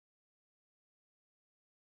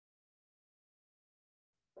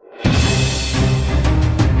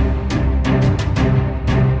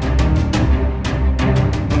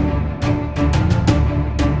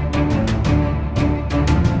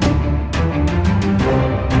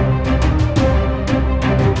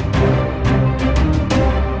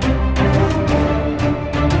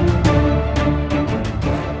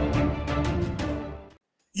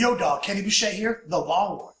Kenny Boucher here, the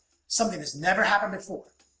Long Lord. Something that's never happened before.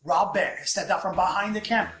 Rob Baer has stepped out from behind the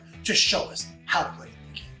camera to show us how to play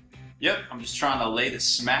the game. Yep, I'm just trying to lay the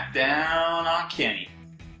smack down on Kenny.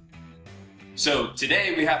 So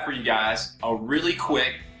today we have for you guys a really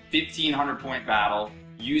quick 1,500 point battle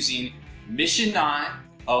using Mission 9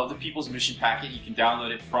 of the People's Mission Packet. You can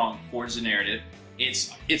download it from Forge the Narrative.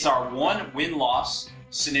 It's our one win-loss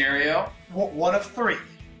scenario. One of 3.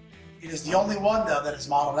 It is the only one, though, that is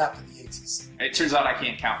modeled after the ATC. It turns out I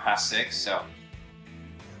can't count past 6, so.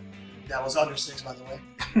 That was under 6, by the way.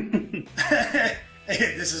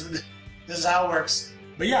 This is how it works.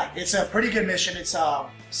 But yeah, it's a pretty good mission. It's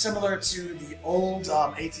similar to the old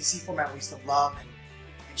ATC format we used to love and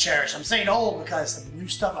cherish. I'm saying old because some new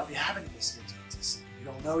stuff might be happening in this ATC. We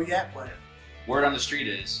don't know yet, but word on the street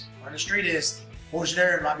is Forge the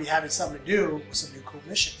Narrative might be having something to do with some new cool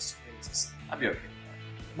missions for ATC. I'd be okay.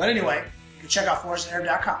 But anyway, you can check out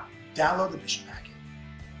ForgeTheNarrative.com, download the mission packet,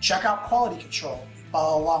 check out quality control, and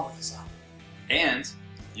follow along with us out. And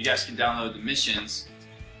you guys can download the missions,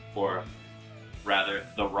 or rather,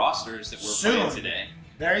 the rosters that we're playing today.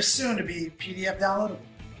 Very soon to be PDF downloadable.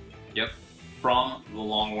 Yep, from the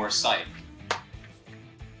Long War site.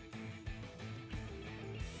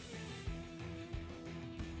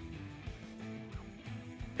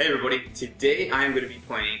 Hey everybody, today I am going to be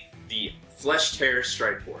playing the Flesh Tear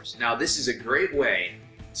Strike Force. Now this is a great way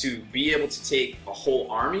to be able to take a whole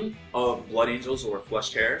army of Blood Angels or Flesh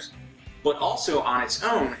Tears, but also on its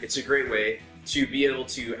own, it's a great way to be able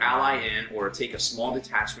to ally in or take a small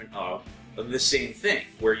detachment of the same thing,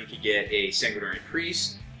 where you could get a Sanguinary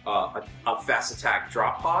Priest, a fast attack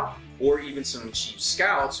drop pod, or even some cheap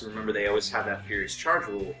scouts. Remember, they always have that Furious Charge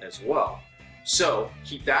rule as well. So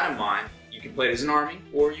keep that in mind. You can play it as an army,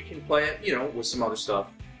 or you can play it, you know, with some other stuff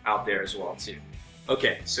out there as well too.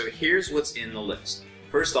 Okay, so here's what's in the list.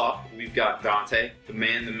 First off, we've got Dante, the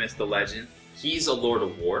man, the myth, the legend. He's a Lord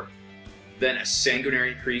of War. Then a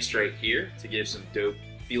Sanguinary Priest right here to give some dope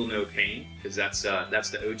Feel No Pain, because that's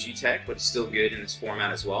the OG tech, but it's still good in this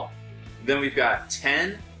format as well. Then we've got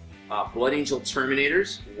 10 Blood Angel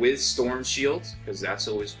Terminators with Storm Shields, because that's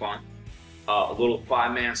always fun. A little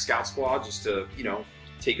 5-man Scout Squad just to, you know,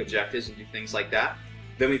 take objectives and do things like that.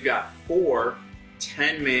 Then we've got 4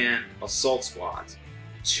 10-man Assault Squads,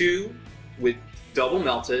 2 with double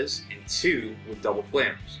Meltas and 2 with double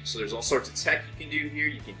Flammers. So there's all sorts of tech you can do here.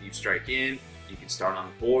 You can do Strike In, you can start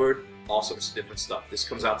on the board, all sorts of different stuff. This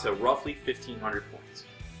comes out to roughly 1,500 points.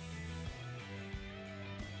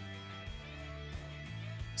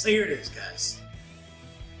 So here it is, guys.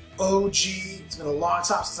 OG, it's been a long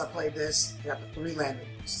time since I played this. I got the 3 land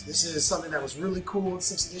raiders. This is something that was really cool in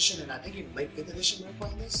 6th edition, and I think even late 5th edition we were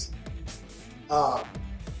playing this.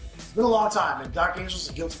 It's been a long time, and Dark Angels is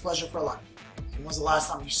a guilty pleasure for a lot of people. And when's the last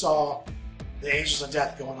time you saw the Angels of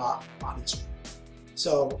Death going off on each other?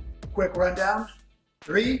 So, quick rundown.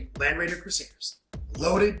 3 Land Raider Crusaders.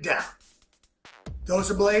 Loaded down.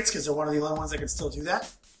 Dozer Blades, because they're one of the only ones that can still do that.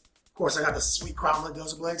 Of course, I got the sweet Crownlet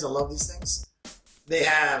Dozer Blades. I love these things. They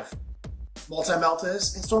have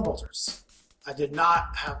Multi-Meltas and Stormbolters. I did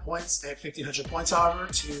not have points at 1,500 points, however,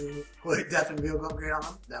 to put Death and Rebuild upgrade on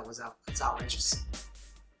them. That's outrageous.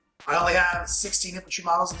 I only have 16 infantry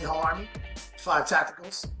models in the whole army, 5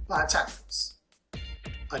 tacticals, 5 tacticals.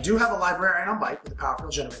 I do have a librarian on bike with a power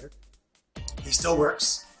field generator. He still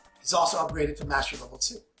works. He's also upgraded to Mastery Level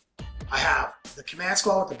 2. I have the Command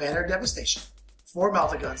Squad with the Banner of Devastation, 4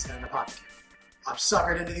 Melta Guns, and an Apothecary. I'm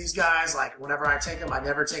suckered into these guys. Like, whenever I take them, I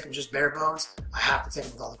never take them just bare bones. I have to take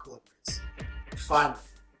them with all the cool upgrades. Finally,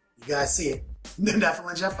 you guys see it. The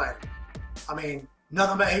Nephilim Jet Fighter. I mean,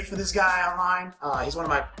 nothing but hate for this guy online. He's one of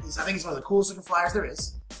my, I think he's one of the coolest looking flyers there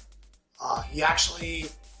is. He actually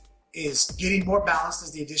is getting more balanced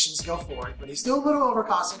as the additions go forward, but he's still a little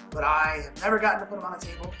overcosted, but I have never gotten to put him on the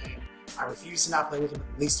table, and I refuse to not play with him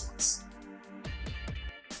at least once.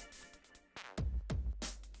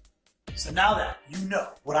 So now that you know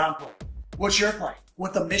what I'm playing, what you're playing,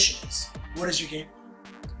 what the mission is, what is your game?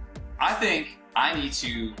 I think I need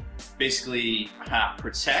to basically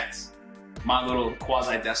protect my little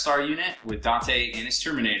quasi-Death Star unit with Dante and his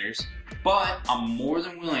Terminators, but I'm more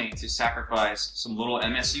than willing to sacrifice some little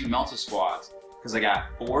MSU Melta squads, because I got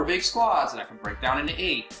 4 big squads that I can break down into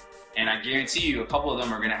 8, and I guarantee you a couple of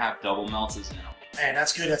them are going to have double Meltas in them. Man,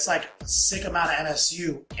 that's good. That's like a sick amount of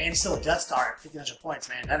MSU and still a Death Star at 1,500 points,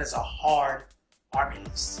 man. That is a hard army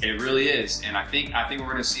list. It really is, and I think we're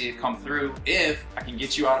going to see it come through if I can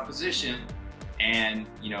get you out of position and,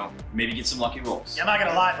 you know, maybe get some lucky rolls. Yeah, I'm not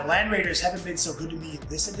going to lie. The Land Raiders haven't been so good to me in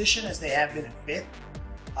this edition as they have been in 5th.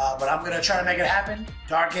 But I'm going to try to make it happen.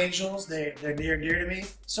 Dark Angels, they're near and dear to me.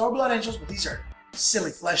 So are Blood Angels, but these are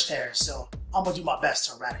silly flesh tears. So I'm going to do my best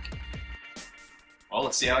to eradicate. Well,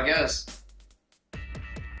 let's see how it goes.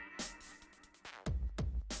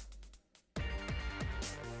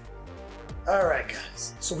 Alright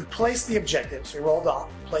guys, so we placed the objectives, we rolled off,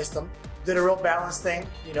 placed them, did a real balanced thing,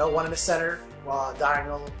 you know, one in the center,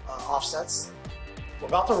 diagonal offsets. We're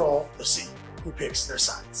about to roll to see who picks their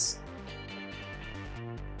sides.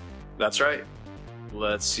 That's right.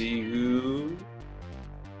 Let's see who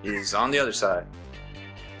is on the other side.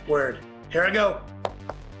 Word. Here I go.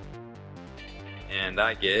 And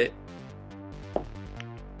I get...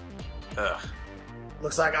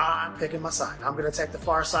 Looks like I'm picking my side. I'm going to take the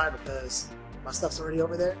far side because my stuff's already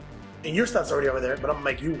over there. And your stuff's already over there, but I'm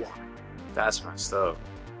going to make you walk. That's my stuff.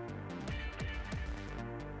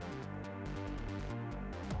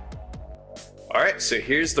 Alright, so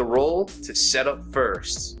here's the roll to set up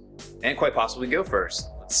first. And quite possibly go first.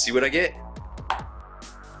 Let's see what I get. I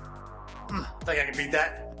think I can beat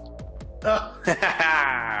that.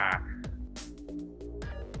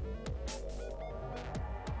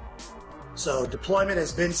 So deployment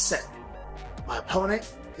has been set. My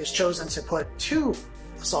opponent has chosen to put 2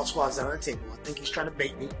 assault squads down on the table. I think he's trying to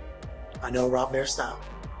bait me. I know Rob Bear style.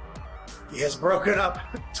 He has broken up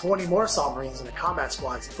 20 more assault marines into combat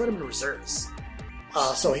squads and put them in reserves.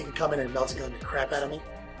 So he can come in and melt a gun the crap out of me.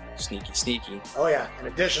 Sneaky, sneaky. Oh yeah, and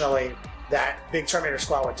additionally, that big Terminator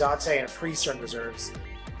squad with Dante and a priest are in reserves.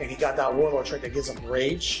 And he got that warlord trait that gives him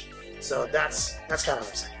rage. So that's kind of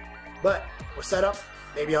upsetting. But we're set up.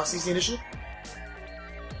 Maybe I'll seize the initiative.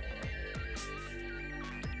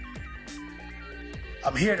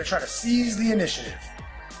 I'm here to try to seize the initiative.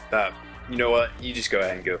 You know what? You just go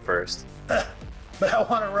ahead and go first. But I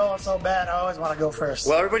want to roll so bad. I always want to go first.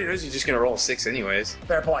 Well, everybody knows you're just going to roll a 6 anyways.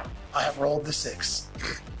 Fair point. I have rolled the 6.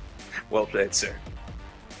 Well played, sir.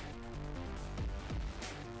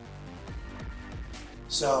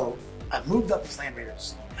 So I've moved up these land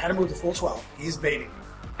raiders. I had to move the full 12. He's baiting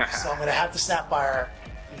me. So I'm going to have to snapfire,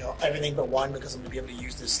 everything but 1 because I'm going to be able to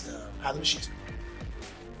use this how the machines work.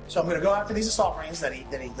 So I'm going to go after these assault marines that he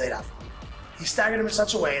laid out for me. He staggered them in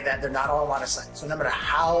such a way that they're not all in line of sight. So no matter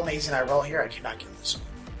how amazing I roll here, I cannot kill this one.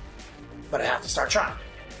 But I have to start trying.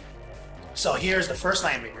 So here's the first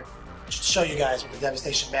land raider, just to show you guys what the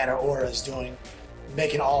Devastation Banner aura is doing,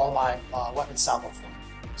 making all my weapons salvo for me.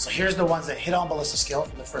 So here's the ones that hit on ballista skill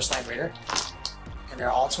from the first land raider, and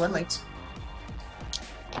they're all twin linked.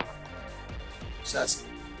 So that's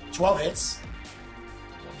 12 hits.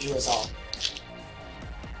 You as all.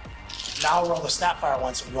 Now I'll roll the snapfire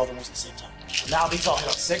one, so we roll them at the same time. Now these all hit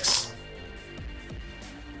on 6.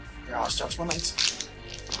 They're all still twin linked.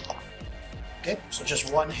 Okay, so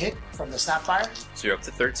just 1 hit from the snapfire. So you're up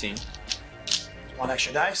to 13. 1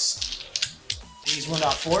 extra dice. These wound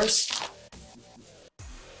on 4s.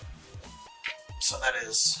 So that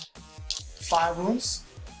is 5 wounds.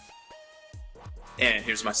 And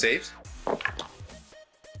here's my saves.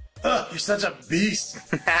 Ugh, you're such a beast.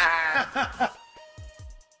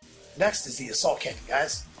 Next is the assault cannon,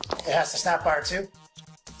 guys. It has the snapfire too.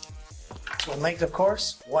 Twin linked, of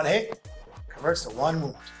course. 1 hit converts to 1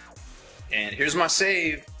 wound. And here's my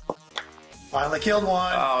save. Finally killed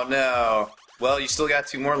 1. Oh no. Well, you still got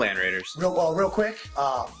 2 more land raiders. Real quick.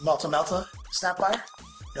 Melta, snapfire.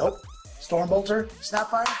 Nope. Stormbolter,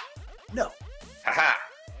 snapfire. No. Haha.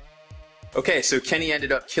 Okay, so Kenny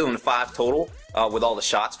ended up killing 5 total with all the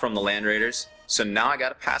shots from the land raiders. So now I got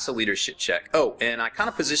to pass a leadership check. Oh, and I kind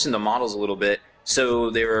of positioned the models a little bit so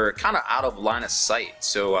they were kind of out of line of sight.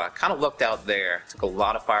 So I kind of looked out there, took a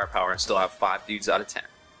lot of firepower, and still have 5 dudes out of 10.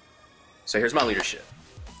 So here's my leadership.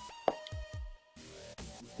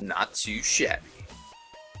 Not too shabby.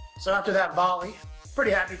 So after that volley,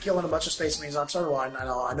 pretty happy killing a bunch of Space Marines on turn 1.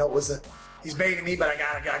 I know it was he's baiting me, but I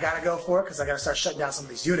gotta go for it because I gotta start shutting down some of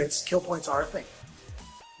these units. Kill points are a thing.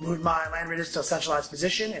 Moved my land raiders to a centralized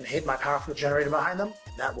position and hid my powerful generator behind them,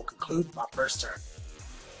 and that will conclude my first turn.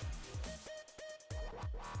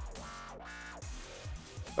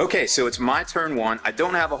 Okay, so it's my turn 1. I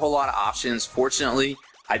don't have a whole lot of options. Fortunately,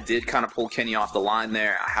 I did kind of pull Kenny off the line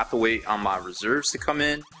there. I have to wait on my reserves to come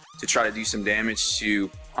in to try to do some damage to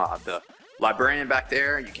the Librarian back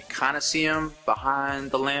there. You can kind of see him behind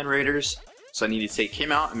the land raiders. So I need to take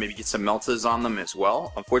him out and maybe get some meltas on them as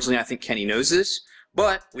well. Unfortunately, I think Kenny knows this,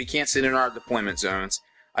 but we can't sit in our deployment zones.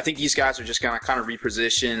 I think these guys are just going to kind of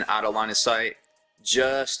reposition out of line of sight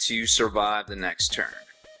just to survive the next turn.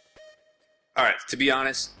 Alright, to be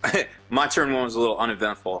honest, my turn 1 was a little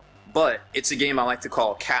uneventful, but it's a game I like to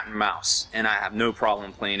call cat and mouse, and I have no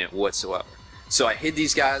problem playing it whatsoever. So I hid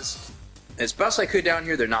these guys as best I could down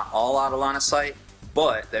here. They're not all out of line of sight,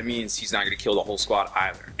 but that means he's not going to kill the whole squad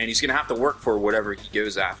either. And he's going to have to work for whatever he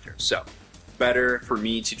goes after. So, better for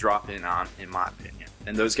me to drop in on, in my opinion.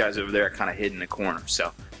 And those guys over there are kind of hid in the corner.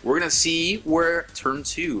 So, we're going to see where turn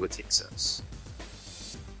 2 takes us.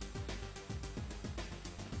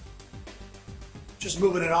 Just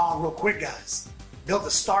moving it on real quick, guys. Built the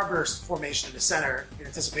starburst formation in the center in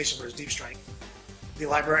anticipation for his deep strike. The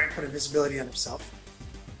librarian put invisibility on himself.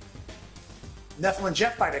 Nephilim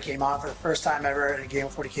Jetfighter came on for the first time ever in a game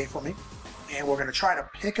of 40k for me. And we're going to try to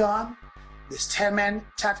pick on this 10-man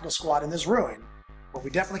tactical squad in this ruin. But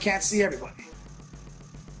we definitely can't see everybody.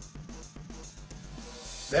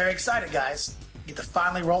 Very excited, guys. Get to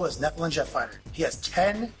finally roll this Nephilim Jetfighter. He has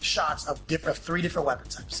 10 shots of 3 different weapon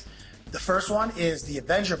types. The first one is the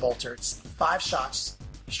Avenger Bolter. It's 5 shots,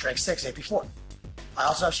 strength 6, AP 4. I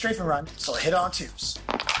also have Strafe and Run, so I hit on 2s.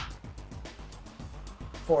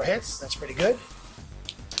 4 hits, that's pretty good.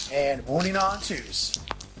 And wounding on 2s.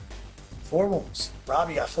 4 wounds. Rob,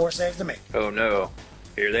 you got 4 saves to make. Oh no,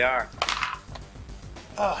 here they are.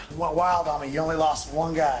 You went wild on me. You only lost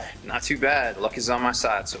 1 guy. Not too bad. Luck is on my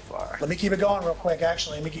side so far. Let me keep it going real quick,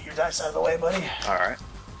 actually. Let me get your dice out of the way, buddy. Alright.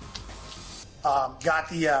 Got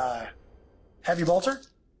the Heavy Bolter.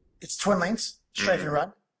 It's twin lanes. Strafe and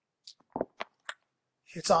Run.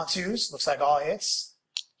 Hits on 2s. Looks like all hits.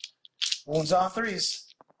 Wounds on 3s.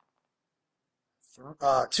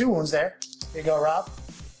 2 wounds there. Here you go, Rob.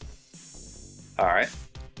 Alright.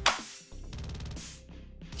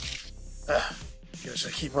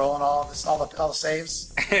 Just keep rolling all the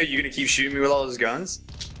saves. Are you going to keep shooting me with all those guns?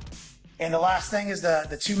 And the last thing is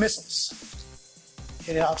the 2 missiles.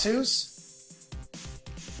 Hit it on 2s.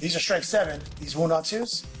 These are strength 7. These wound on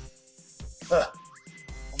 2s.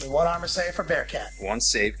 Only 1 armor save for Bearcat. 1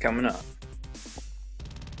 save coming up.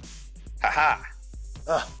 Haha.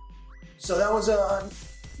 So that was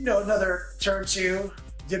another turn 2.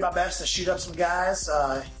 Did my best to shoot up some guys.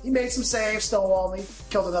 He made some saves, stonewalled me,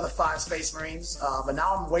 killed another 5 Space Marines. But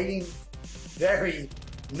now I'm waiting very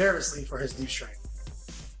nervously for his deep strike.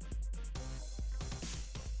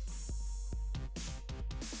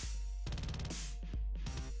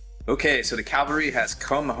 Okay, so the cavalry has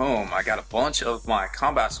come home. I got a bunch of my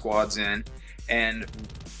combat squads in, and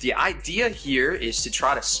the idea here is to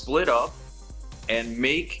try to split up and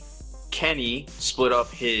make Kenny split up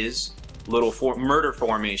his little murder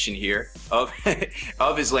formation here of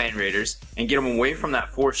of his Land Raiders and get them away from that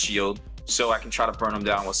force shield so I can try to burn them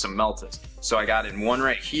down with some Meltas. So I got in 1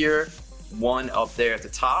 right here, 1 up there at the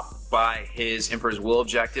top by his Emperor's Will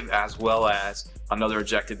objective, as well as another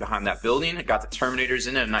objective behind that building. I got the Terminators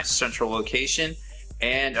in a nice central location,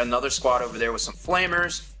 and another squad over there with some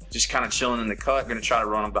Flamers, just kind of chilling in the cut. Gonna try to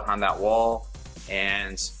run them behind that wall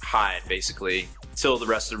and hide, basically, till the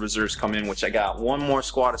rest of the reserves come in, which I got 1 more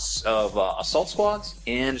squad of assault squads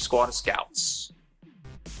and a squad of scouts.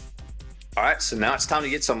 Alright, so now it's time to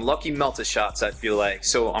get some lucky Melta shots, I feel like.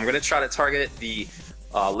 So I'm gonna try to target the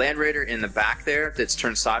Land Raider in the back there that's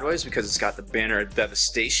turned sideways because it's got the Banner of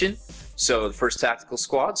Devastation. So the first tactical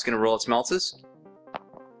squad is going to roll its Meltas.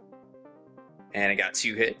 And it got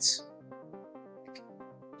 2 hits.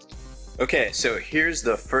 Okay, so here's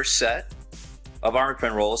the first set of armor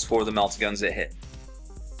pen rolls for the Melta guns that hit.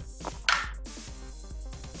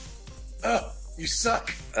 Oh, you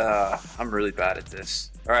suck. I'm really bad at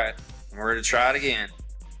this. Alright, we're going to try it again.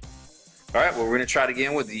 Alright, well, we're going to try it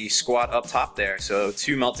again with the squad up top there. So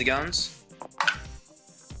 2 Melta guns.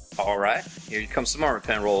 Alright, here comes some armor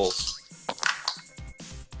pen rolls.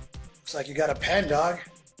 Looks like you got a pen, dog.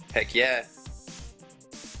 Heck yeah.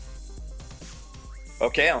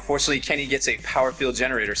 Okay, unfortunately Kenny gets a power field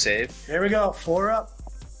generator save. Here we go, 4 up.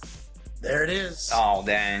 There it is. Oh,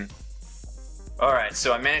 dang. Alright,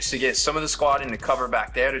 so I managed to get some of the squad into cover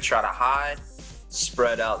back there to try to hide,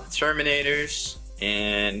 spread out the Terminators,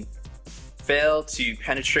 and failed to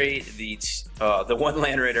penetrate the 1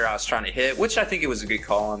 Land Raider I was trying to hit, which I think it was a good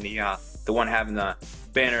call on the one having the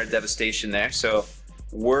Banner of Devastation there. So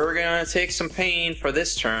we're gonna take some pain for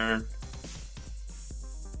this turn.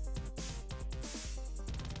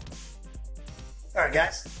 Alright,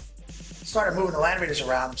 guys. Started moving the Land Raiders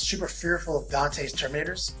around. I'm super fearful of Dante's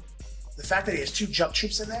Terminators. The fact that he has 2 jump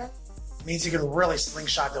troops in there means he can really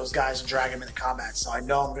slingshot those guys and drag them into combat, so I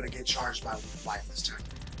know I'm going to get charged by him this turn.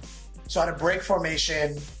 So I had a break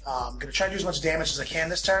formation. I'm going to try to do as much damage as I can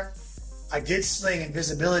this turn. I did sling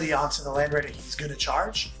invisibility onto the Land Raider he's going to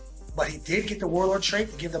charge, but he did get the Warlord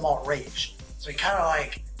trait to give them all rage. So he kind of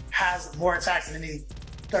like has more attacks than any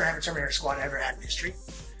Thunder Hammer Terminator squad ever had in history.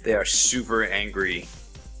 They are super angry.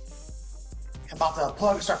 I'm about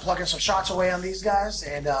to start plugging some shots away on these guys,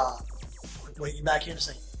 and Wait you back here in a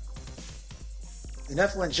second. The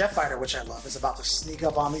Nephilim jet fighter, which I love, is about to sneak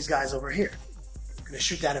up on these guys over here. I'm gonna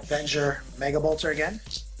shoot that Avenger Mega Bolter again.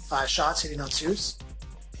 5 shots hitting on 2s.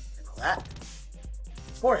 Roll that.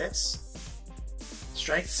 4 hits.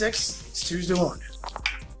 Strength 6. It's 2s to wound.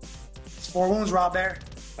 It's 4 wounds, Rob Bear.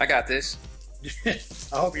 I got this.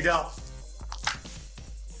 I hope you don't.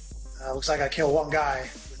 Looks like I killed one guy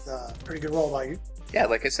with a pretty good roll by you. Yeah,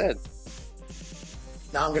 like I said.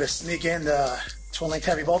 Now I'm gonna sneak in the Twin Linked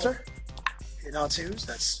Heavy Bolter. Hitting on 2s.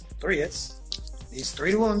 That's 3 hits. Needs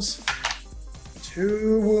 3 wounds.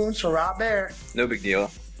 2 wounds for Rob Bear. No big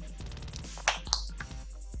deal.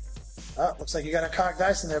 Oh, looks like you got a cocked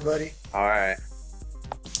dice in there, buddy. All right.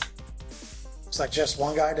 Looks like just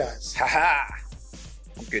one guy dies. Haha.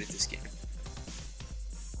 I'm good at this game.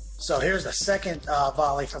 So here's the second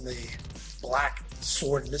volley from the Black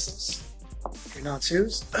Sword missiles. Hitting on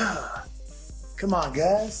 2s. Come on,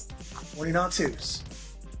 guys. Winning on 2s.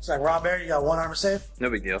 Looks like Rob Bear, you got 1 armor save. No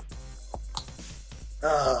big deal.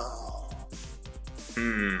 Oh.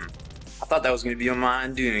 I thought that was going to be on my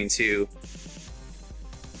undoing too.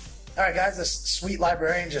 Alright, guys, this sweet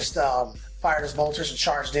librarian just fired his bolters and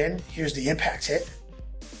charged in. Here's the impact hit.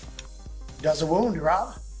 Does a wound,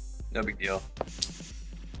 Rob. No big deal.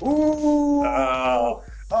 Ooh. Oh.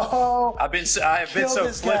 I have been so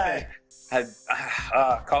flippant.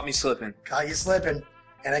 Caught me slipping. Caught you slipping.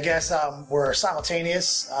 And I guess we're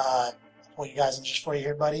simultaneous. I'll point you guys in just for you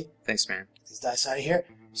here, buddy. Thanks, man. Get these dice out of here.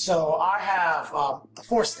 So I have a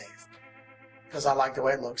Force Stave because I like the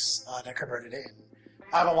way it looks. And I converted it in.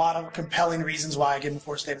 I have a lot of compelling reasons why I give him a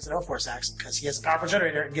Force Stave instead of a Force Axe because he has a powerful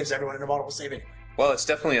generator and gives everyone an invulnerable save anyway. Well, it's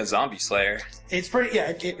definitely a zombie slayer. It's pretty, yeah,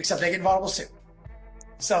 except they get invulnerables too.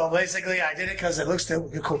 So basically, I did it because it looks the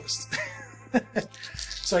coolest.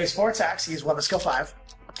 So he's 4 attacks. He's weapon skill 5.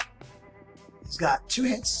 He's got 2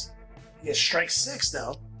 hits. He has strike 6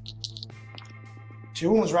 though.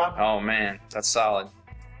 2 wounds, Rob. Oh man, that's solid.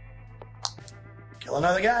 Kill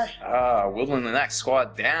another guy. Whittling the next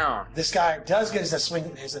squad down. This guy does get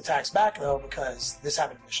his attacks back though because this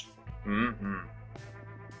happened in mission. Mm-hmm.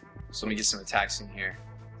 So let me get some attacks in here.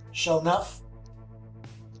 Show enough.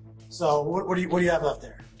 So what do you have left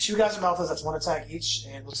there? 2 guys are meltas. That's 1 attack each,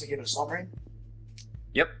 and looks like you have an assault marine.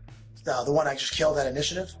 Yep. The one I just killed at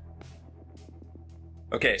initiative.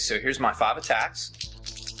 Okay, so here's my 5 attacks.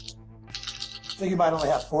 I think you might only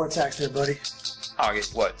have 4 attacks there, buddy. Oh, I get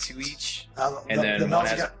what, 2 each? And then the one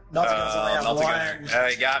Meltaguns only have 1. Oh,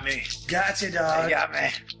 he got me. Gotcha, dog. He got me.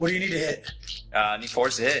 What do you need to hit? Need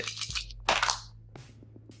force to hit.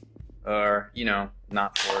 Or,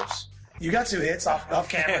 not force. You got 2 hits off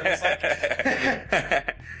camera. It's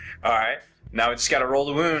like... All right. Now we just got to roll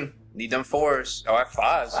the wound. Need them 4s. Oh, I have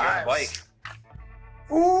 5s. You're on bike.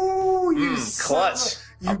 Ooh, you clutch.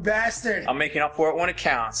 You bastard. I'm making up for it when it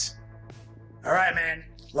counts. All right, man.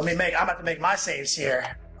 I'm about to make my saves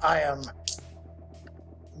here. I am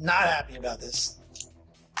not happy about this.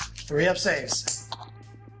 3 up saves.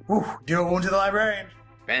 Ooh, do a wound to the librarian.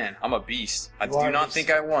 Man, I'm a beast. I do not think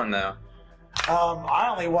I won, though. I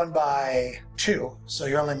only won by 2, so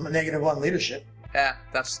you're only -1 leadership. Yeah,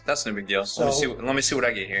 that's no big deal. So, let me see what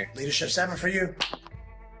I get here. Leadership 7 for you.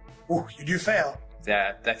 Ooh, you do fail.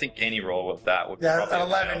 Yeah, I think any roll with that would. Yeah, probably an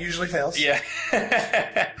 11 fail. usually fails. Yeah.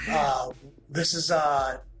 This is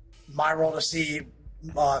my roll to see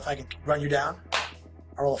if I can run you down.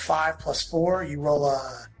 I roll a 5 plus 4. You roll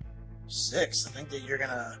a 6. I think that you're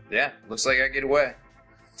gonna. Yeah, looks like I get away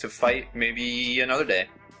to fight maybe another day,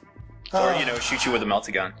 or shoot you with a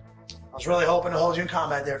Meltagun. I was really hoping to hold you in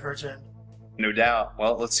combat there for a turn. No doubt.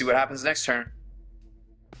 Well, let's see what happens next turn.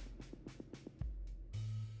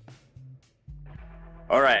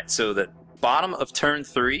 All right, so the bottom of turn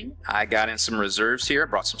 3, I got in some reserves here.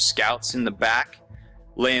 Brought some scouts in the back,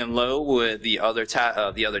 laying low with the other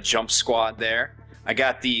jump squad there. I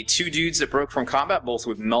got the 2 dudes that broke from combat, both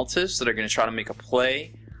with Meltas, that are going to try to make a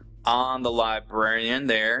play on the librarian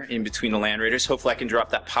there in between the land raiders. Hopefully I can drop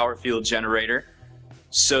that power field generator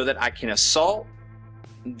so that I can assault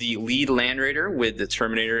the lead land raider with the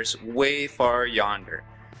Terminators way far yonder.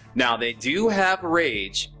 Now they do have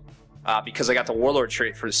rage because I got the warlord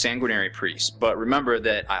trait for the sanguinary priest, but remember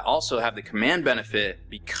that I also have the command benefit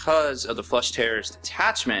because of the Flesh Tearers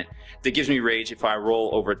detachment that gives me rage if I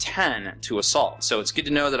roll over 10 to assault. So it's good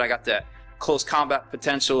to know that I got that close combat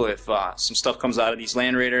potential if some stuff comes out of these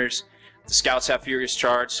land raiders. The scouts have furious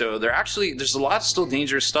charge, so there's a lot of still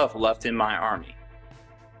dangerous stuff left in my army.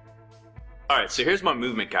 Alright, so here's my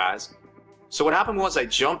movement, guys. So what happened was I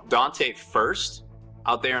jumped Dante first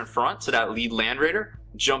out there in front to that lead land raider,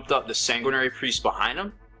 jumped up the sanguinary priest behind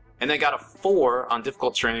him, and they got a 4 on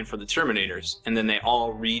difficult terrain for the Terminators, and then they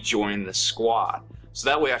all rejoin the squad. So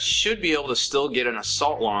that way I should be able to still get an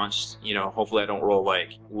assault launched, you know, hopefully I don't roll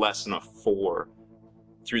like less than a 4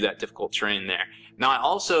 through that difficult terrain there. Now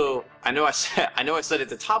I know I said at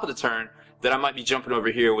the top of the turn that I might be jumping over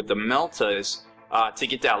here with the Meltas to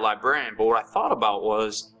get that Librarian, but what I thought about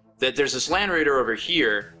was that there's this Land Raider over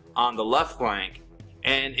here on the left flank,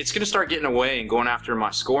 and it's going to start getting away and going after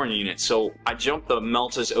my scoring unit. So I jumped the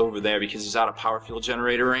Meltas over there because he's out of power field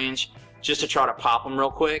generator range, just to try to pop him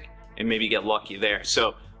real quick and maybe get lucky there.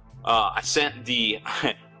 So I sent the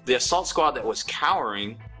assault squad that was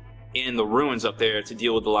cowering in the ruins up there to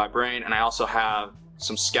deal with the Librarian, and I also have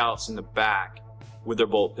some scouts in the back with their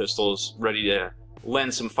bolt pistols ready to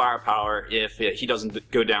lend some firepower if he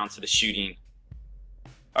doesn't go down to the shooting.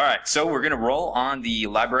 Alright, so we're going to roll on the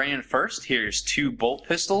Librarian first. Here's 2 bolt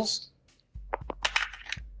pistols.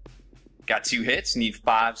 Got 2 hits, need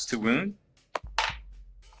 5s to wound.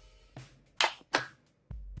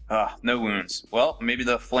 No wounds. Well, maybe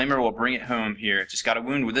the Flamer will bring it home here. Just got a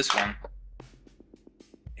wound with this one.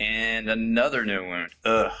 And another no wound.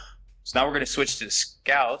 Ugh. So now we're going to switch to the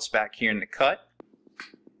scouts back here in the cut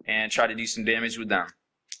and try to do some damage with them.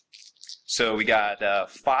 So we got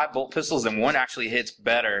 5 bolt pistols, and 1 actually hits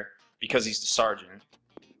better because he's the sergeant.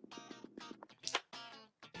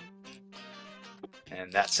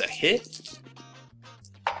 And that's a hit.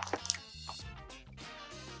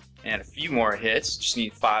 And a few more hits. Just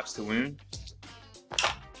need 5s to wound.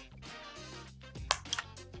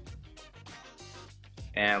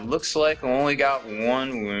 And looks like I only got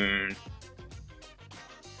 1 wound.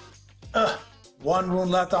 1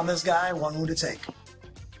 wound left on this guy, 1 wound to take.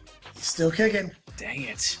 He's still kicking. Dang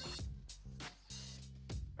it.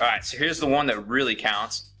 Alright, so here's the one that really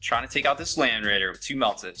counts. Trying to take out this Land Raider with 2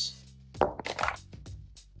 Meltas.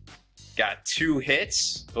 Got 2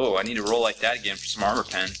 hits. Oh, I need to roll like that again for some armor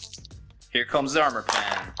pen. Here comes the armor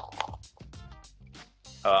pen.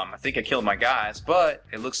 I think I killed my guys, but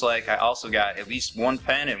it looks like I also got at least 1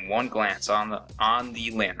 pen and 1 glance on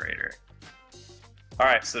the Land Raider.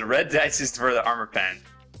 Alright, so the red dice is for the armor pen.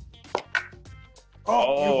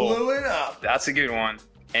 Oh, you blew it up. That's a good one.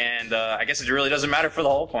 And I guess it really doesn't matter for the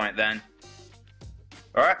whole point then.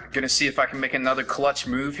 Alright, gonna see if I can make another clutch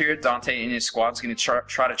move here. Dante and his squad's gonna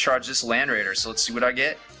try to charge this Land Raider, so let's see what I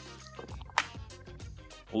get.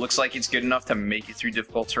 Looks like it's good enough to make it through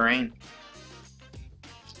difficult terrain.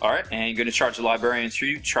 Alright, and gonna charge the Librarian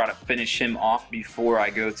through, try to finish him off before I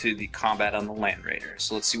go to the combat on the Land Raider.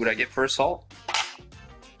 So let's see what I get for assault.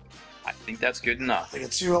 I think that's good enough. I think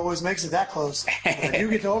a 2 always makes it that close. But I do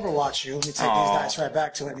get to Overwatch you. Let me take these dice right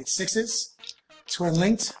back to it. I need 6s. Twin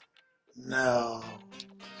linked. No.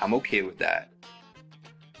 I'm okay with that.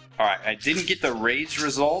 Alright, I didn't get the rage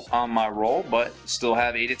result on my roll, but still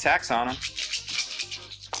have 8 attacks on him.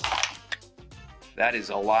 That is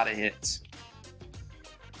a lot of hits.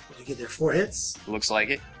 Did you get there 4 hits? Looks like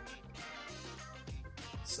it.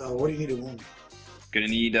 So what do you need to wound me? Gonna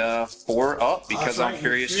need 4 up because I'm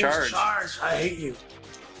Furious Charge. I hate you.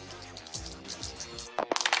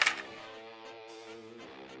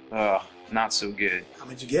 Not so good. How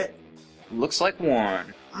many did you get? Looks like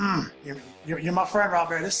 1. You're my friend,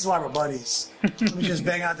 Robert. This is why we're buddies. Let me just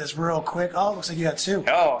bang out this real quick. Oh, looks like you got 2.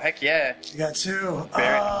 Oh, heck yeah. You got 2.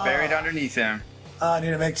 Buried underneath him. I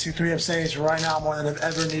need to make 2 3-up saves right now more than I've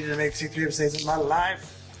ever needed to make 2 3-up saves in my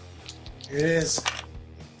life. Here it is.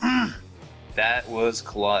 That was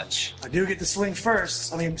clutch. I do get to swing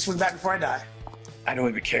first. I mean, swing back before I die. I don't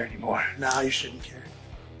even care anymore. No, you shouldn't care.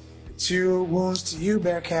 2 wounds to you,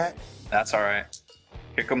 Bearcat. That's alright.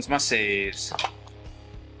 Here comes my saves.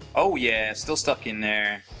 Oh yeah, still stuck in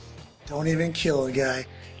there. Don't even kill the guy.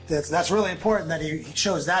 That's really important that he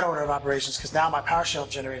chose that order of operations, because now my power shell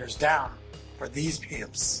generator is down for these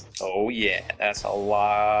pimps. Oh yeah, that's a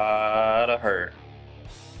lot of hurt.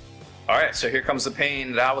 Alright, so here comes the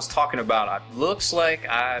pain that I was talking about. It looks like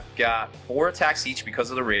I've got 4 attacks each because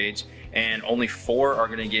of the rage, and only 4 are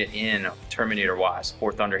going to get in Terminator-wise,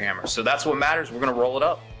 4 Thunderhammer. So that's what matters. We're going to roll it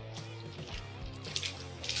up.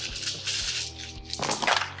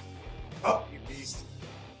 Oh, you beast.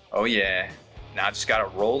 Oh yeah. Now I just got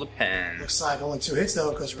to roll the pen. Looks like only 2 hits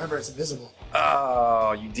though, because remember, it's invisible.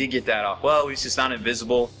 Oh, you did get that off. Well, at least it's not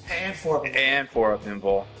invisible. And 4 up. And 4 up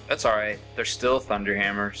invul. That's alright. They're still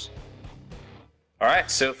Thunderhammers.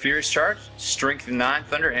 Alright, so Furious Charge, Strength 9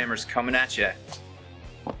 Thunderhammers coming at you.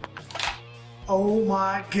 Oh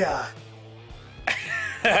my god.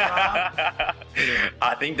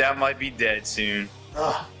 I think that might be dead soon.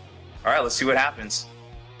 Alright, let's see what happens.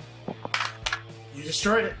 You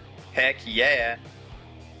destroyed it. Heck yeah.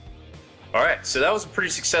 Alright, so that was a pretty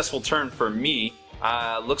successful turn for me.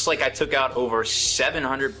 Looks like I took out over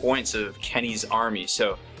 700 points of Kenny's army,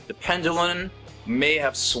 so the pendulum may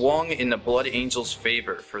have swung in the Blood Angels'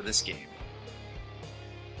 favor for this game.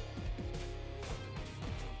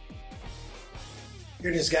 Here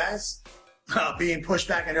it is, guys. Being pushed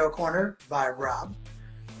back into a corner by Rob.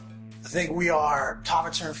 I think we are top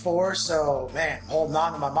of turn 4, so man, I'm holding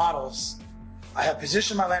on to my models. I have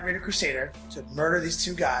positioned my Land Raider Crusader to murder these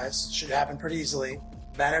two guys. Should happen pretty easily.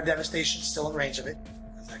 Banner of Devastation still in range of it.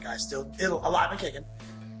 That guy's still alive and kicking.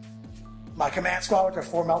 My command squad with their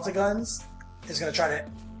 4 melta guns is going to try to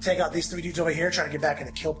take out these 3 dudes over here, trying to get back in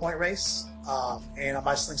the kill point race. And I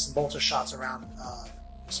might sling some bolter shots around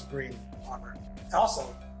some green armor. And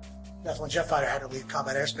also, definitely Jet Fighter had to leave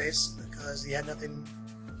combat airspace because he had nothing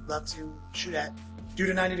left to shoot at due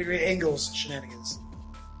to 90-degree angles shenanigans.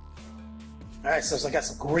 Alright, so I got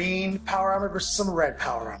some green power armor versus some red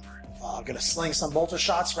power armor. I'm going to sling some bolter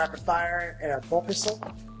shots, rapid fire, and a bolt pistol.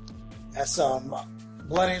 As some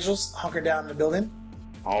Blood Angels hunker down in the building.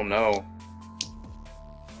 Oh no.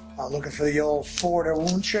 Looking for the old forward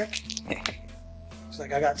wound trick. Looks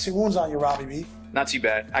like I got 2 wounds on you, Robbie B. Not too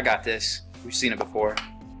bad. I got this. We've seen it before.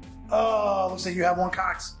 Oh, looks like you have 1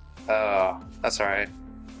 cocked. That's alright.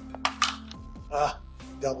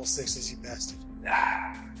 Double 6s, you bastard.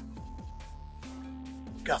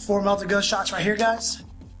 Got 4 melted gun shots right here, guys.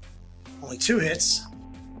 Only 2 hits.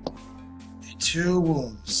 And 2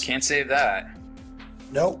 wounds. Can't save that.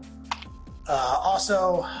 Nope.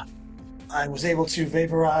 Also, I was able to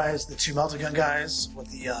vaporize the 2 melted gun guys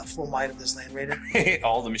with the full might of this Land Raider.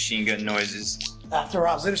 All the machine gun noises. After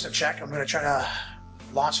Rob's leadership check, I'm going to try to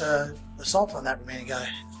launch an assault on that remaining guy,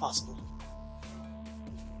 if possible.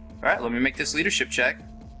 Alright, let me make this leadership check.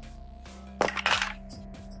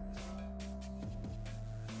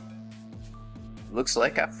 Looks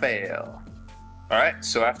like I fail. Alright,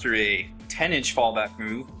 so after a 10-inch fallback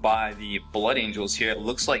move by the Blood Angels here, it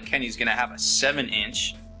looks like Kenny's going to have a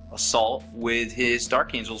 7-inch assault with his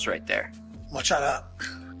Dark Angels right there. I'm going to try to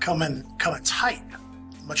come in tight.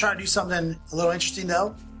 I'm going to try to do something a little interesting,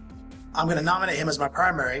 though. I'm going to nominate him as my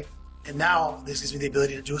primary, and now this gives me the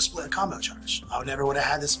ability to do a split combo charge. I never would have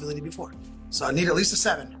had this ability before. So I need at least a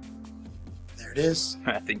 7. There it is.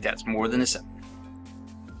 I think that's more than a 7.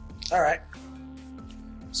 Alright.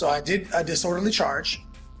 So I did a disorderly charge,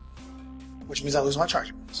 which means I lose my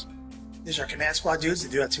charging moves. These are command squad dudes. They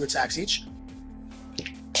do have 2 attacks each.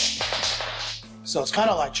 So it's kind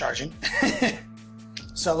of like charging.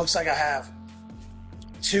 So it looks like I have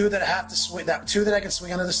 2 that I have to swing. 2 that I can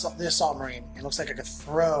swing under the assault marine. It looks like I could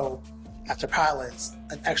throw after pilots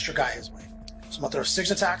an extra guy his way. So I'm gonna throw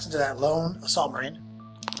 6 attacks into that lone assault marine.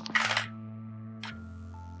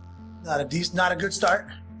 Not a good start.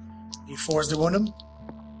 He 4s to wound him.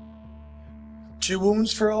 2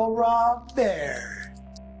 wounds for old Rob there.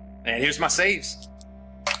 And here's my saves.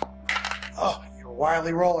 Oh, you're a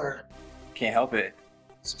wily roller. Can't help it.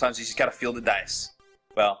 Sometimes you just gotta feel the dice.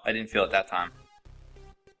 Well, I didn't feel it that time.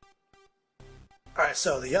 Alright,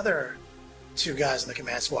 so the other 2 guys in the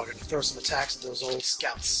command squad are going to throw some attacks at those old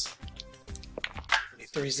scouts.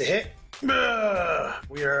 3s to hit.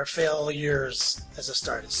 We are failures as a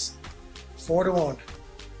start. 4 to wound.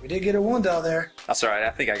 We did get a wound out there. That's alright, I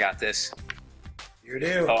think I got this. You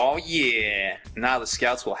do. Oh yeah! Now the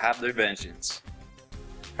scouts will have their vengeance.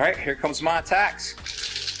 Alright, here comes my attacks.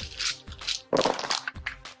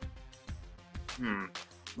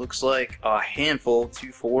 Looks like a handful.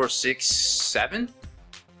 2, 4, 6, 7.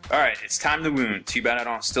 Alright, it's time to wound. Too bad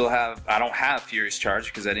I don't have Furious Charge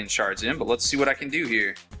because I didn't charge in, but let's see what I can do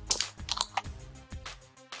here.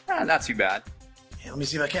 Not too bad. Yeah, let me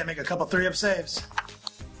see if I can't make a couple 3-up saves.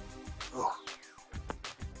 Oh.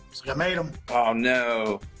 Looks like I made them. Oh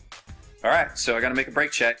no. Alright, so I gotta make a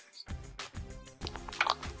break check.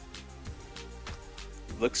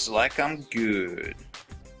 Looks like I'm good.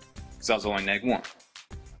 Because I was only -1.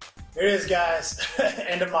 Here it is, guys.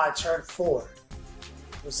 End of my turn 4.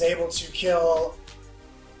 Was able to kill.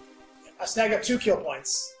 I snagged up 2 kill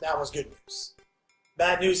points. That was good news.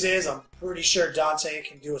 Bad news is I'm pretty sure Dante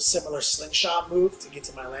can do a similar slingshot move to get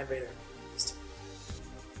to my Land Raider this time.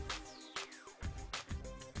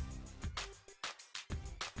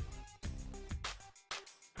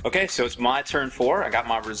 Okay, so it's my turn 4. I got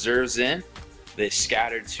my reserves in. They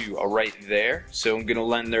scattered to right there. So I'm going to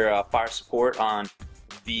lend their fire support on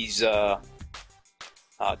these Dark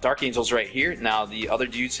Angels right here. Now the other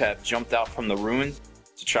dudes have jumped out from the ruin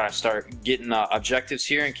to try to start getting objectives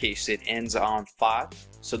here in case it ends on 5.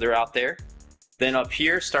 So they're out there. Then up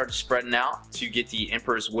here, started spreading out to get the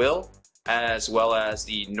Emperor's Will. as well as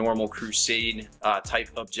the normal crusade type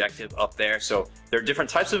objective up there. So there are different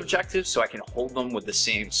types of objectives, so I can hold them with the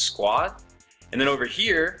same squad. And then over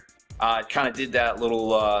here, I kind of did that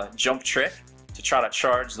little jump trick to try to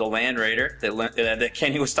charge the Land Raider that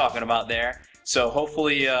Kenny was talking about there. So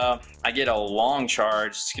hopefully I get a long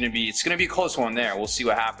charge. It's gonna be a close one there. We'll see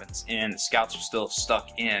what happens. And the scouts are still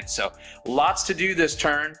stuck in. So lots to do this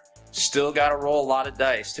turn. Still gotta roll a lot of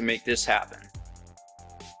dice to make this happen.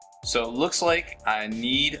 So it looks like I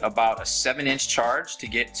need about a 7-inch charge to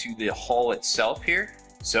get to the hull itself here.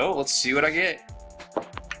 So let's see what I get.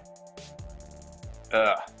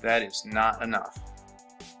 That is not enough.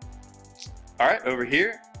 Alright, over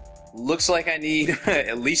here. Looks like I need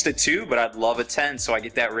at least a 2, but I'd love a 10 so I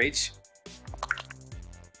get that rage.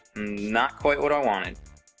 Not quite what I wanted.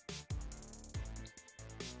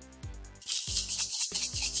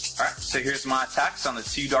 Alright, so here's my attacks on the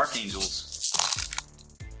 2 Dark Angels.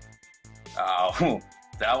 Oh,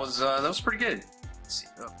 that was pretty good. Let's see.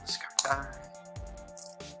 Oh, this guy died.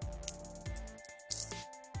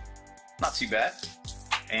 Not too bad.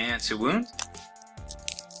 And to wound.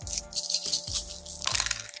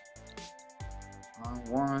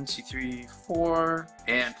 1, 2, 3, 4,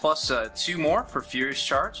 and plus 2 more for Furious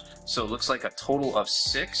Charge. So it looks like a total of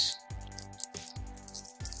 6.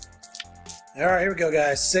 All right, here we go,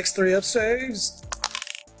 guys. 6-3 up saves.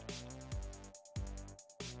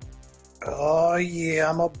 Oh yeah,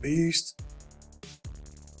 I'm a beast.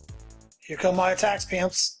 Here come my attacks,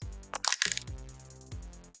 pimps.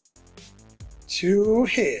 2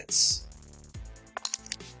 hits.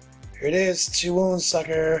 Here it is, 2 wounds,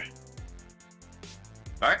 sucker.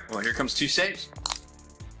 Alright, well here comes 2 saves.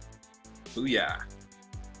 Booyah.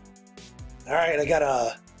 Alright, I got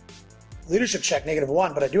a leadership check,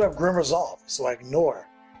 -1, but I do have Grim Resolve, so I ignore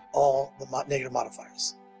all the negative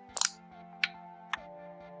modifiers.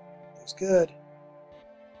 Looks good.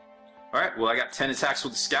 Alright, well I got 10 attacks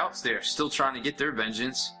with the scouts. They're still trying to get their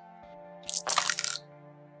vengeance.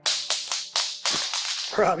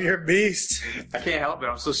 Rob, you're a beast. I can't help it,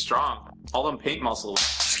 I'm so strong. All them paint muscles.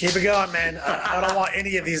 Just keep it going, man. I don't want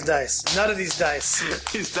any of these dice. None of these dice.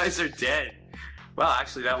 These dice are dead. Well,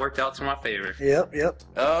 actually, that worked out to my favor. Yep.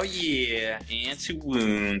 Oh, yeah. And to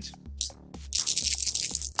wound.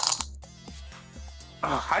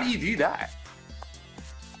 Oh, how do you do that?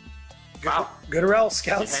 Wow. Good roll,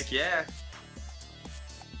 scouts. Heck yeah.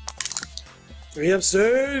 3 up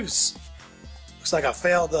saves. Looks like I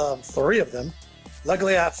failed 3 of them.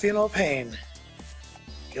 Luckily, I feel no pain.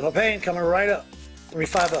 Feel no pain coming right up. 3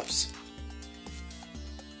 5-ups.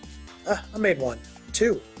 I made 1.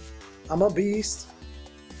 2. I'm a beast.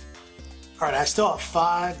 Alright, I still have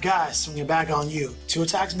 5 guys swinging back on you. 2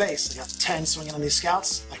 attacks base. I got 10 swinging on these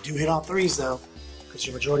scouts. I do hit on 3s though, because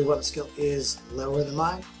your majority weapon skill is lower than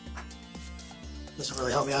mine. Doesn't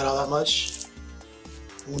really help me out all that much.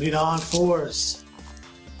 Wounded on 4s.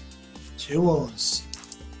 2 wounds.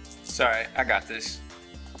 Sorry, I got this.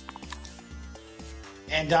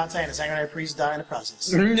 And Dante and his Sanguinary Priest die in the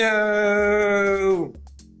process. No!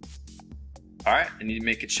 Alright, I need to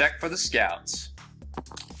make a check for the scouts.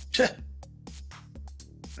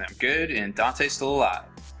 I'm good, and Dante's still alive.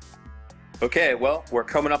 Okay, well, we're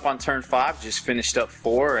coming up on turn 5. Just finished up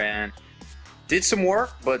 4, and did some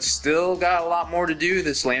work, but still got a lot more to do.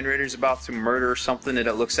 This Land Raider's about to murder something that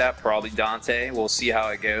it looks at, probably Dante. We'll see how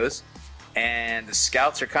it goes. And the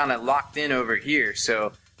scouts are kind of locked in over here,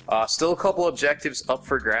 so still a couple objectives up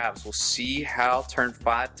for grabs. We'll see how turn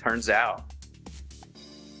 5 turns out.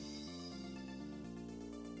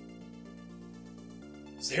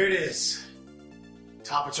 So here it is.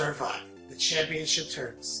 Top of turn 5. The championship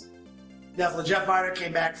turns. Nephilim Jetfighter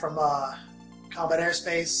came back from combat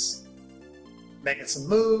airspace, making some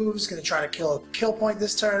moves. Gonna try to kill a kill point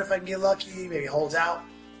this turn if I can get lucky. Maybe holds out.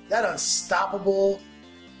 That unstoppable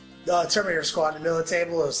Terminator squad in the middle of the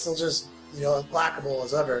table is still just, implacable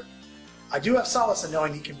as ever. I do have solace in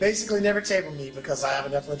knowing he can basically never table me because I have a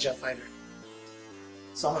Nephilim Jetfighter.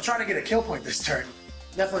 So I'm gonna try to get a kill point this turn.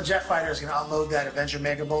 Nephilim Jetfighter is gonna unload that Avenger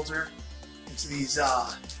Mega Bolter into these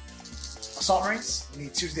assault marines. We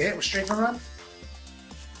need 2s to hit with strafe and run.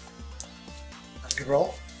 That's a good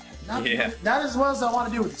roll. Not as well as I want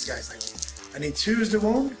to do with these guys lately. I need 2s to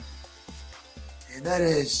wound, and that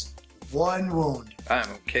is 1 wound. I'm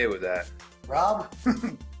okay with that. Rob,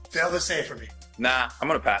 fail the save for me. Nah, I'm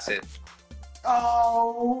gonna pass it.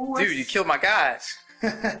 Oh, dude, you killed my guys.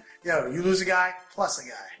 Yo, you lose a guy plus a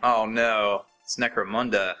guy. Oh no, it's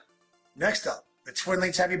Necromunda. Next up, the Twin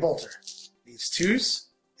Linked Heavy Bolter. Needs 2s.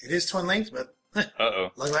 It is twin linked, but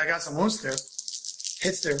luckily I got some wounds through.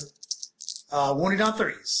 Hits through. Wounded on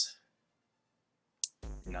 3s.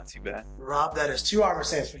 Not too bad. Rob, that is 2 armor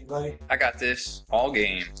saves for you, buddy. I got this all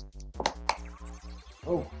game.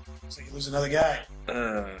 Oh, looks like you lose another guy.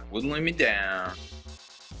 Whittling me down.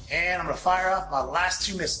 And I'm going to fire off my last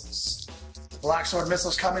 2 missiles. The Black Sword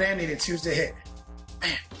missiles coming in, needing 2s to hit.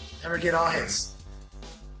 Man, never get all hits.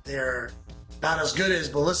 They're not as good as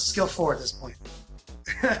Ballista Skill 4 at this point.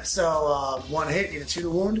 So, 1 hit, needed 2 to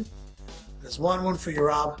wound. There's 1 wound for you,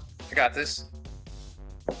 Rob. I got this.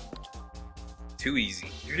 Too easy.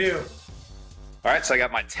 You do. All right, so I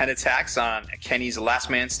got my 10 attacks on Kenny's Last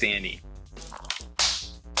Man Standing.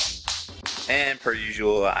 And per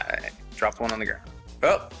usual, I dropped 1 on the ground.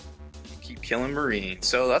 Oh, keep killing Marine.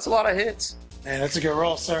 So that's a lot of hits. Man, that's a good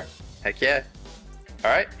roll, sir. Heck yeah.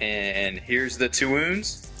 All right, and here's the 2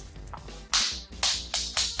 wounds.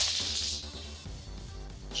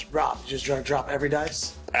 Rob, you just drop every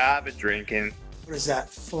dice. I've been drinking. What is that?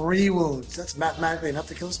 3 wounds. That's mathematically enough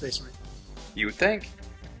to kill a Space Marine. You would think.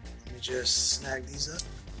 Let me just snag these up.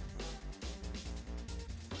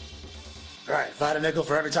 Alright, if I had a nickel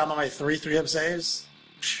for every time I made 3-up saves,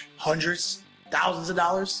 hundreds, thousands of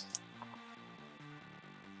dollars.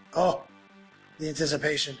 Oh, the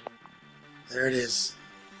anticipation. There it is.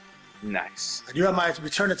 Nice. I do have my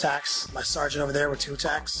return attacks. My sergeant over there with 2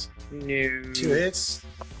 attacks. No. 2 hits.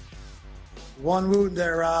 1 wound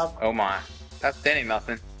there, Rob. Oh my. That ain't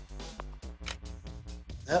nothing.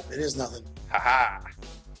 Yep, it is nothing. Haha.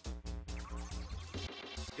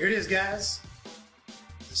 Here it is, guys.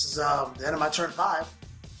 This is the end of my turn 5.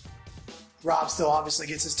 Rob still obviously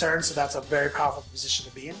gets his turn, so that's a very powerful position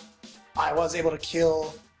to be in. I was able to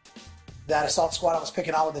kill that assault squad I was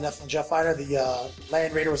picking on with the Nephilim jet fighter. The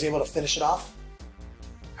Land Raider was able to finish it off.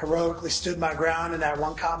 Heroically stood my ground in that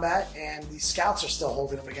 1 combat, and the scouts are still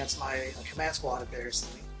holding him against my command squad,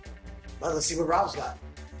 embarrassingly. But let's see what Rob's got.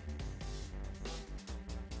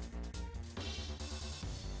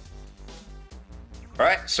 All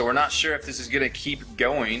right, so we're not sure if this is going to keep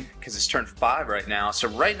going because it's turn 5 right now. So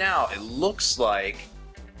right now, it looks like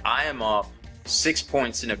I am up 6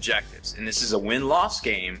 points in objectives, and this is a win-loss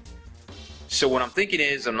game. So what I'm thinking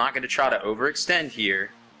is I'm not going to try to overextend here.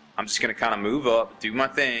 I'm just going to kind of move up, do my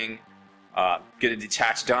thing. Going to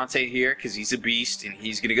detach Dante here because he's a beast, and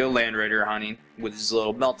he's going to go Land Raider hunting with his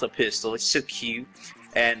little Melta pistol. It's so cute.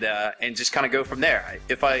 And just kind of go from there.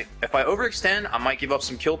 If I overextend, I might give up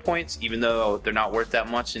some kill points, even though they're not worth that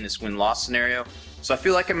much in this win-loss scenario. So I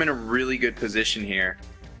feel like I'm in a really good position here,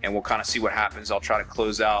 and we'll kind of see what happens. I'll try to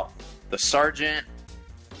close out the Sergeant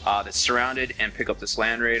that's surrounded and pick up this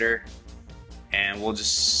Land Raider, and we'll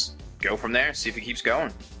just go from there and see if it keeps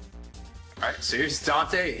going. All right, so here's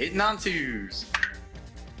Dante hitting on 2s.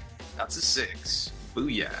 That's a 6.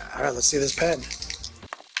 Booyah. All right, let's see this pen.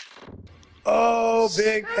 Oh,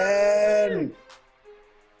 big pen.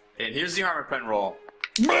 And here's the armor pen roll.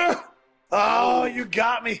 Oh, you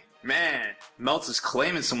got me. Man, Melts is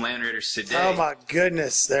claiming some Land Raiders today. Oh my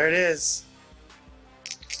goodness, there it is.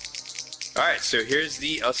 Alright, so here's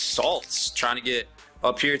the assaults. Trying to get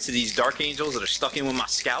up here to these Dark Angels that are stuck in with my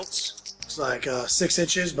scouts. It's like 6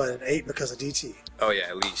 inches, but an 8 because of DT. Oh yeah,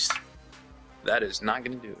 at least. That is not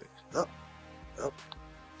going to do it. Oh, oh.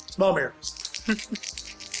 Small miracles.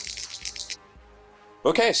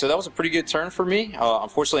 Okay, so that was a pretty good turn for me.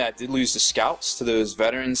 Unfortunately, I did lose the scouts to those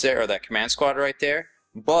veterans there, or that command squad right there.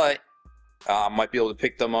 But I might be able to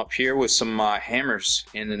pick them up here with some hammers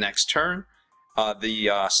in the next turn.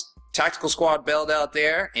 The tactical squad bailed out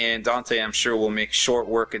there, and Dante, I'm sure, will make short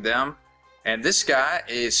work of them. And this guy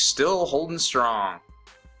is still holding strong.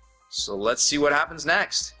 So let's see what happens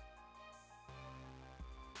next.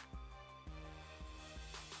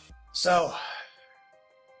 So,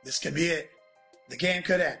 this could be it. The game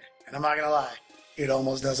could end, and I'm not going to lie, it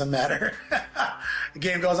almost doesn't matter. The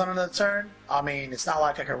game goes on another turn. I mean, it's not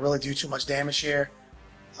like I can really do too much damage here.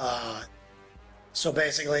 So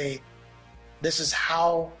basically, this is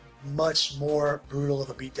how much more brutal of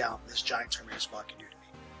a beatdown this giant Terminator squad can do to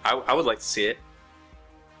me. I would like to see it.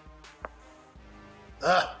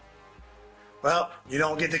 Well, you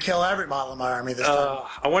don't get to kill every model in my army this time.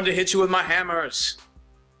 I wanted to hit you with my hammers.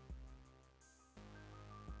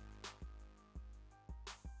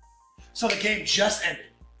 So the game just ended.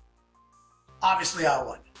 Obviously, I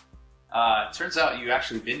won. Turns out you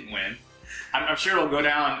actually didn't win. I'm sure it'll go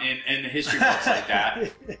down in the history books like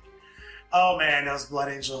that. Oh man, those Blood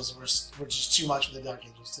Angels were just too much for the Dark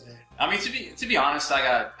Angels today. I mean, to be honest,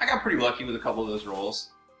 I got pretty lucky with a couple of those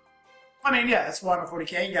rolls. I mean, yeah, that's Warhammer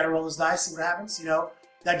 40k. You got to roll those dice, see what happens. You know,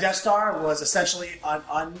 that Death Star was essentially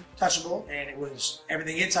untouchable, and it was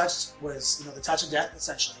everything it touched was the touch of death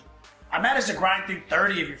essentially. I managed to grind through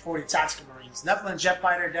 30 of your 40 tactical Marines. Nephilim Jet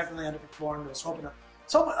Fighter definitely underperformed. I was hoping to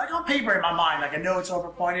So like on paper in my mind, like I know it's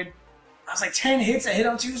overpointed. I was like 10 hits, a hit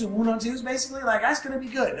on twos and wound on twos, basically. Like that's gonna be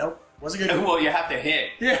good. Nope, wasn't good. Well, you have to hit.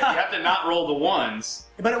 Yeah. You have to not roll the ones.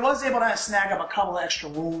 But it was able to snag up a couple of extra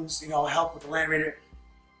wounds, you know, help with the Land Raider.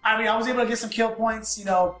 I mean, I was able to get some kill points, you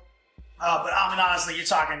know. But I mean, honestly, you're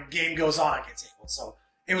talking game goes on, I get tabled. So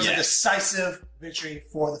it was a decisive victory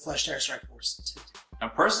for the Flesh Terror Strike Force. Now,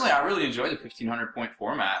 personally, I really enjoy the 1500 point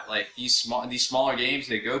format. Like these smaller games,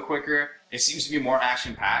 they go quicker. It seems to be more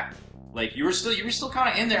action packed. Like you were still kind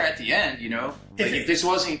of in there at the end, you know. Like if this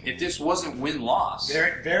wasn't win loss.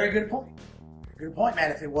 Very good point. Good point, man.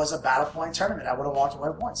 If it was a battle point tournament, I would have walked away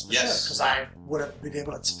with points for sure, because I would have been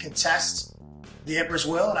able to contest the Emperor's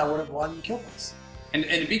Will, and I would have won kill points. And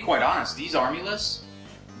to be quite honest, these army lists,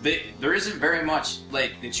 there isn't very much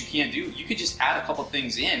like that you can't do. You could just add a couple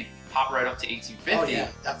things in, pop right up to 1850. Oh yeah,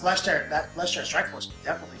 that Flesh Terror Strike Force would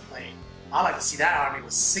definitely play. I'd like to see that army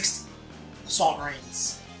with 60 Assault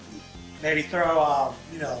Marines. Maybe throw,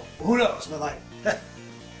 you know, who knows? But like,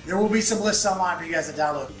 there will be some lists online for you guys to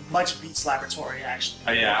download. Much Beats Laboratory, actually.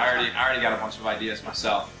 Oh yeah, I already got a bunch of ideas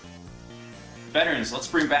myself. Veterans, let's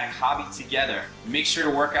bring back hobby together. Make sure to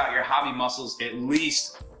work out your hobby muscles at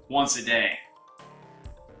least once a day.